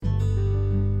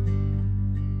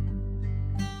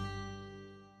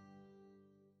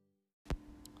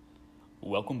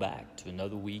Welcome back to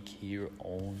another week here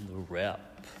on The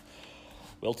Rep.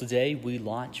 Well, today we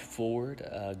launch forward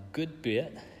a good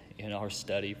bit in our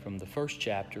study from the first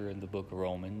chapter in the book of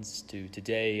Romans to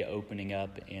today opening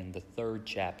up in the third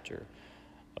chapter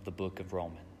of the book of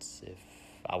Romans. If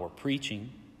I were preaching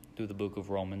through the book of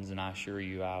Romans, and I assure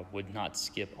you I would not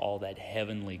skip all that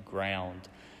heavenly ground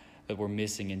that we're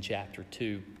missing in chapter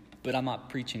 2, but I'm not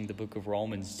preaching the book of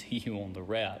Romans to you on The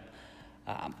Rep.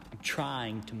 I'm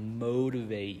trying to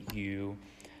motivate you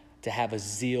to have a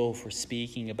zeal for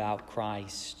speaking about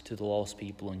Christ to the lost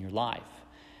people in your life.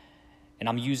 And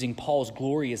I'm using Paul's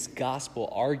glorious gospel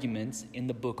arguments in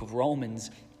the book of Romans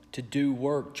to do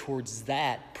work towards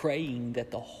that, praying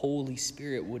that the Holy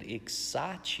Spirit would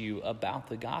excite you about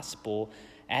the gospel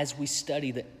as we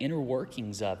study the inner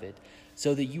workings of it,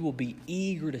 so that you will be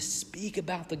eager to speak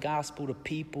about the gospel to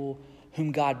people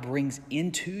whom God brings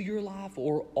into your life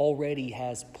or already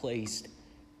has placed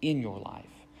in your life.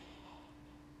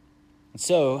 And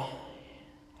so,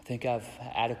 I think I've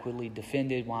adequately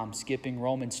defended why I'm skipping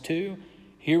Romans 2.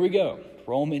 Here we go.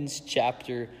 Romans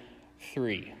chapter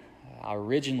 3. I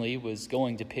originally was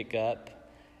going to pick up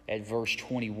at verse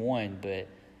 21, but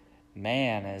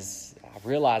man, as I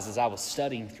realized as I was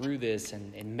studying through this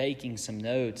and making some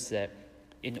notes, that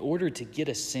in order to get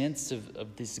a sense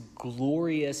of this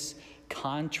glorious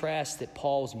contrast that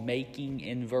Paul's making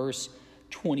in verse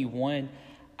 21,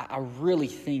 I really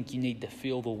think you need to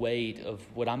feel the weight of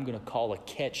what I'm going to call a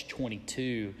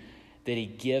catch-22 that he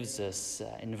gives us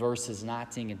in verses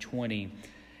 19 and 20.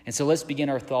 And so let's begin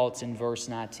our thoughts in verse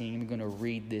 19. I'm going to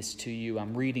read this to you.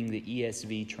 I'm reading the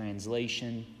ESV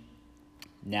translation.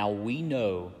 Now we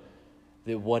know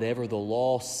that whatever the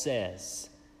law says,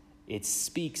 it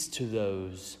speaks to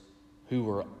those who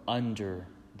are under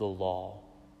the law,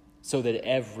 so that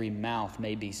every mouth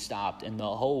may be stopped and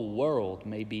the whole world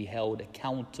may be held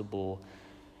accountable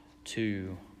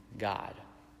to God.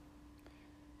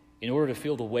 In order to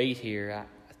feel the weight here,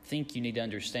 I think you need to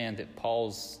understand that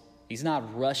he's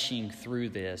not rushing through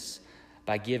this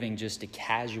by giving just a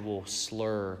casual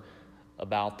slur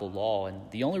about the law. And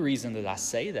the only reason that I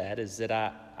say that is that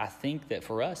I think that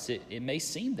for us it may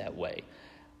seem that way.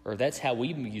 Or that's how we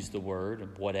use the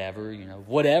word, whatever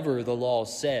the law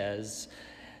says,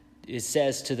 it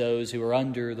says to those who are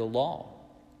under the law.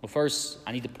 Well, first,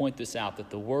 I need to point this out, that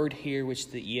the word here,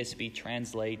 which the ESV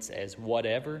translates as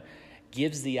whatever,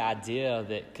 gives the idea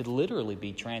that could literally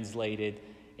be translated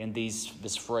in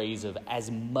this phrase of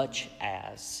as much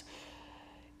as.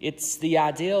 It's the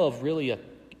idea of really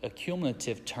a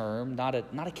cumulative term, not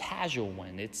a casual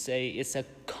one. It's a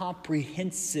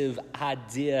comprehensive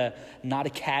idea, not a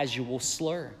casual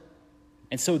slur.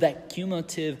 And so that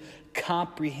cumulative,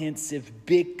 comprehensive,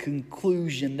 big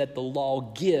conclusion that the law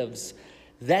gives,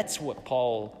 that's what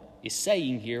Paul is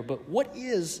saying here. But what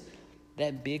is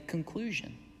that big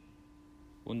conclusion?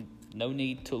 Well, no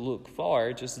need to look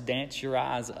far. Just dance your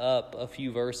eyes up a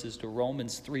few verses to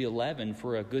Romans 3:11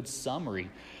 for a good summary.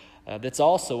 That's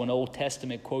also an Old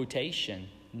Testament quotation.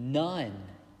 None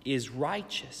is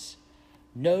righteous.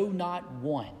 No, not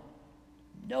one.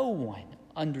 No one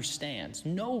understands.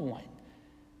 No one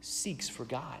seeks for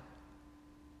God.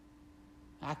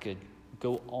 I could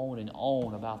go on and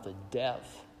on about the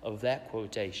depth of that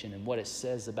quotation and what it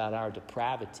says about our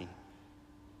depravity.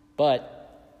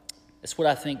 But that's what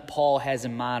I think Paul has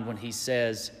in mind when he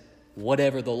says,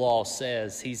 whatever the law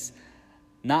says. He's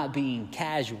not being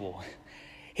casual.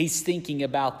 He's thinking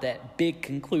about that big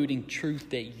concluding truth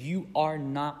that you are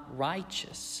not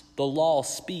righteous. The law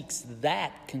speaks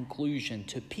that conclusion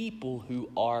to people who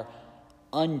are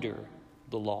under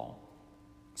the law.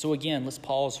 So again, let's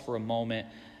pause for a moment.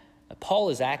 Paul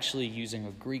is actually using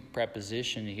a Greek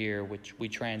preposition here, which we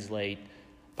translate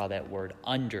by that word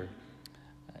under.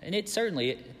 And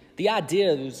the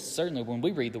idea is certainly when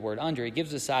we read the word under, it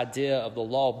gives us idea of the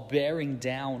law bearing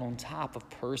down on top of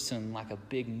a person like a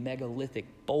big megalithic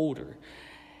boulder.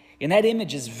 And that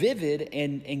image is vivid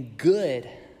and good,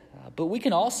 but we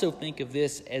can also think of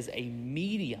this as a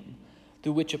medium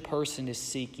through which a person is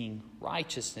seeking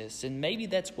righteousness. And maybe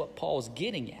that's what Paul's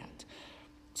getting at.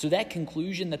 So that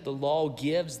conclusion that the law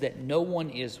gives, that no one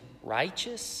is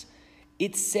righteous,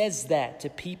 it says that to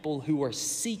people who are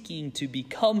seeking to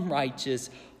become righteous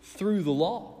through the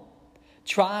law,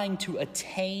 trying to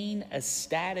attain a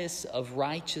status of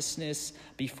righteousness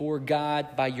before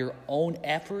God by your own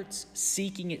efforts,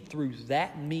 seeking it through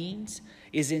that means,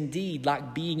 is indeed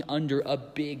like being under a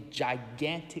big,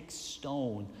 gigantic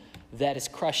stone that is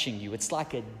crushing you. It's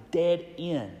like a dead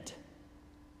end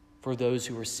for those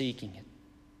who are seeking it.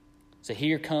 So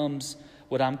here comes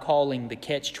what I'm calling the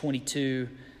catch-22.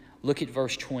 Look at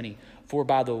verse 20. For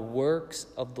by the works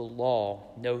of the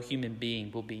law, no human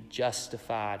being will be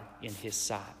justified in his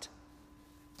sight.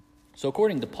 So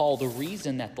according to Paul, the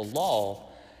reason that the law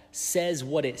says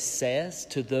what it says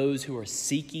to those who are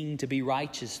seeking to be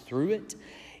righteous through it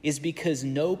is because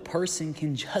no person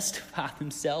can justify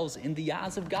themselves in the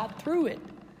eyes of God through it.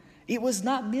 It was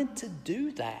not meant to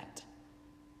do that.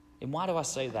 And why do I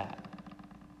say that?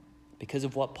 Because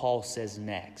of what Paul says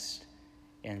next.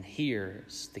 And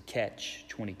here's the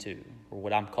catch-22, or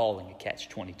what I'm calling a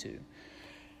catch-22.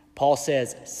 Paul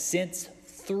says, since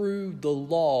through the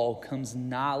law comes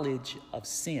knowledge of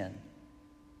sin.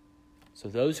 So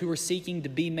those who are seeking to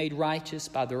be made righteous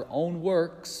by their own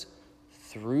works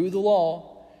through the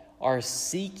law are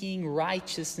seeking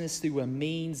righteousness through a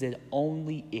means that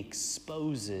only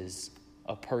exposes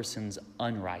a person's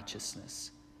unrighteousness.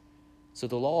 So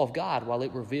the law of God, while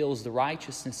it reveals the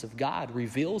righteousness of God,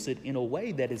 reveals it in a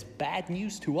way that is bad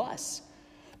news to us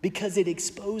because it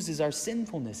exposes our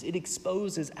sinfulness. It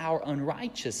exposes our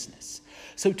unrighteousness.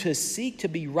 So to seek to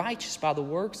be righteous by the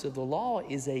works of the law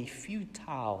is a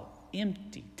futile,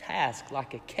 empty task,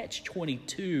 like a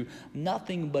catch-22,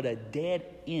 nothing but a dead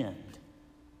end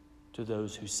to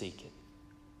those who seek it.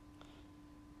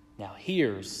 Now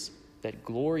here's that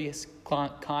glorious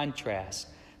contrast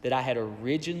that I had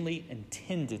originally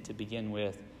intended to begin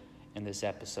with in this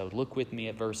episode. Look with me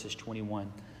at verses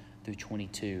 21 through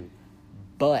 22.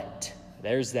 But,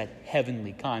 there's that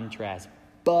heavenly contrast.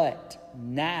 But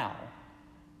now,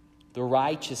 the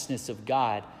righteousness of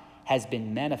God has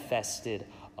been manifested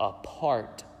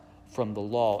apart from the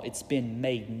law. It's been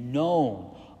made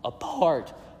known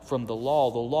apart from the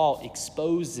law. The law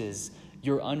exposes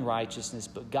your unrighteousness,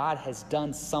 but God has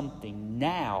done something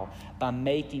now by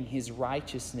making his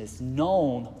righteousness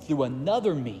known through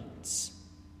another means,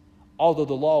 although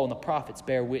the law and the prophets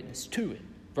bear witness to it.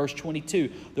 Verse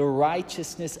 22, the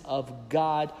righteousness of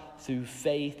God through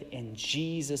faith in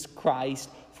Jesus Christ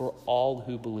for all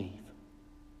who believe.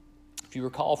 If you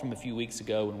recall from a few weeks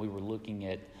ago when we were looking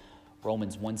at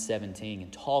Romans 1:17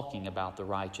 and talking about the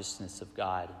righteousness of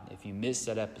God. If you missed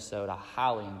that episode, I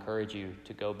highly encourage you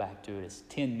to go back to it. It's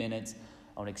 10 minutes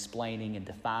on explaining and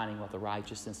defining what the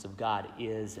righteousness of God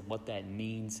is and what that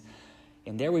means.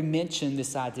 And there we mentioned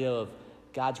this idea of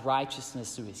God's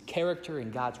righteousness through his character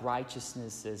and God's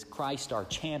righteousness as Christ our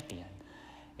champion.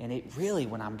 And it really,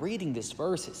 when I'm reading this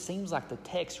verse, it seems like the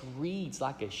text reads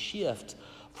like a shift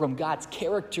from God's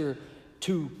character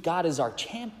to God as our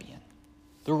champion.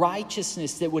 The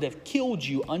righteousness that would have killed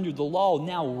you under the law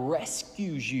now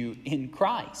rescues you in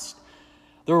Christ.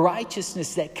 The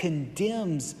righteousness that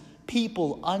condemns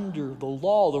people under the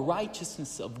law, the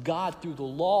righteousness of God through the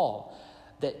law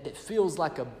that feels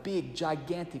like a big,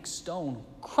 gigantic stone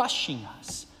crushing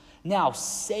us, now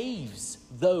saves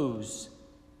those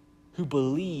who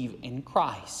believe in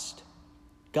Christ.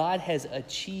 God has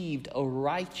achieved a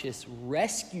righteous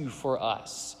rescue for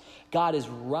us. God is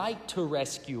right to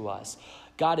rescue us.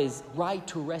 God is right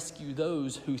to rescue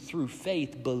those who through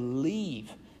faith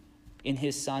believe in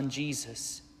his son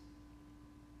Jesus.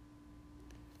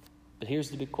 But here's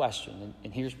the big question,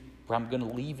 and here's where I'm going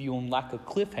to leave you on like a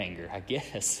cliffhanger, I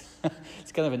guess.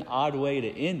 It's kind of an odd way to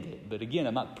end it. But again,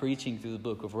 I'm not preaching through the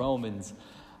book of Romans,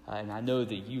 and I know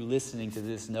that you listening to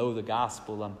this know the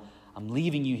gospel. I'm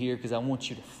leaving you here because I want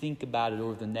you to think about it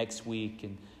over the next week.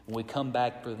 And when we come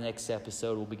back for the next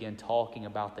episode, we'll begin talking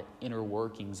about the inner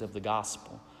workings of the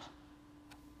gospel.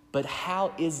 But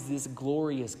how is this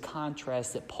glorious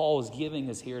contrast that Paul is giving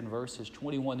us here in verses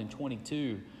 21 and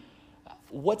 22?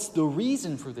 What's the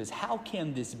reason for this? How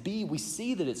can this be? We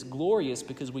see that it's glorious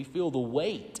because we feel the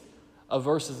weight of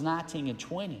verses 19 and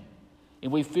 20.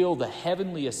 And we feel the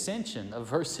heavenly ascension of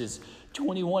verses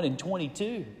 21 and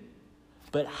 22.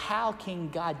 But how can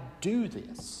God do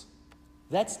this?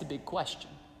 That's the big question.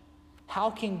 How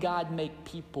can God make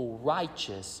people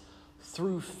righteous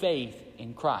through faith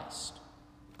in Christ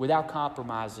without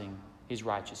compromising his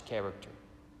righteous character?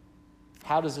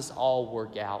 How does this all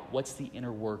work out? What's the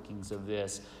inner workings of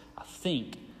this? I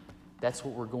think that's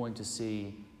what we're going to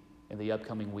see in the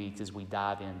upcoming weeks as we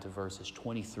dive into verses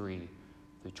 23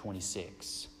 through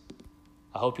 26.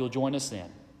 I hope you'll join us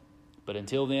then. But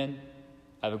until then,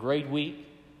 have a great week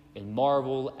and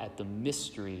marvel at the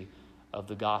mystery of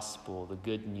the gospel, the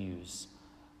good news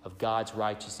of God's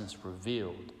righteousness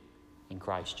revealed in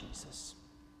Christ Jesus.